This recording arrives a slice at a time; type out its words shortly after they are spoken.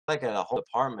like had a whole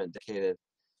department dedicated.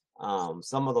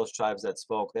 Some of those tribes that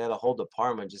spoke, they had a whole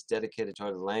department just dedicated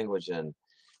toward the language, and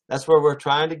that's where we're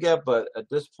trying to get. But at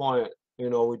this point,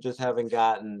 we just haven't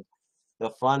gotten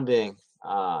the funding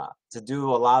to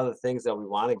do a lot of the things that we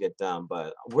want to get done.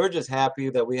 But we're just happy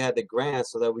that we had the grant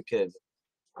so that we could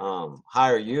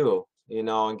hire you,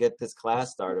 and get this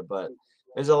class started. But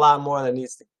there's a lot more that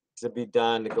needs to be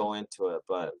done to go into it.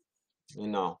 But,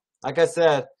 like I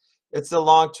said, it's a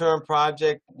long-term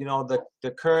project.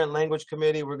 The current language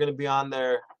committee, we're going to be on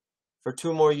there for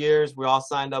 2 more years. We all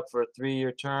signed up for a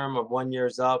 3-year term, of 1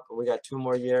 year's up. We got 2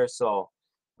 more years. So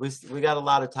we got a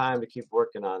lot of time to keep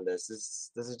working on this.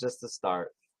 This is just the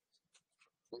start.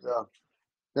 Yeah.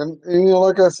 And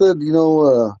like I said,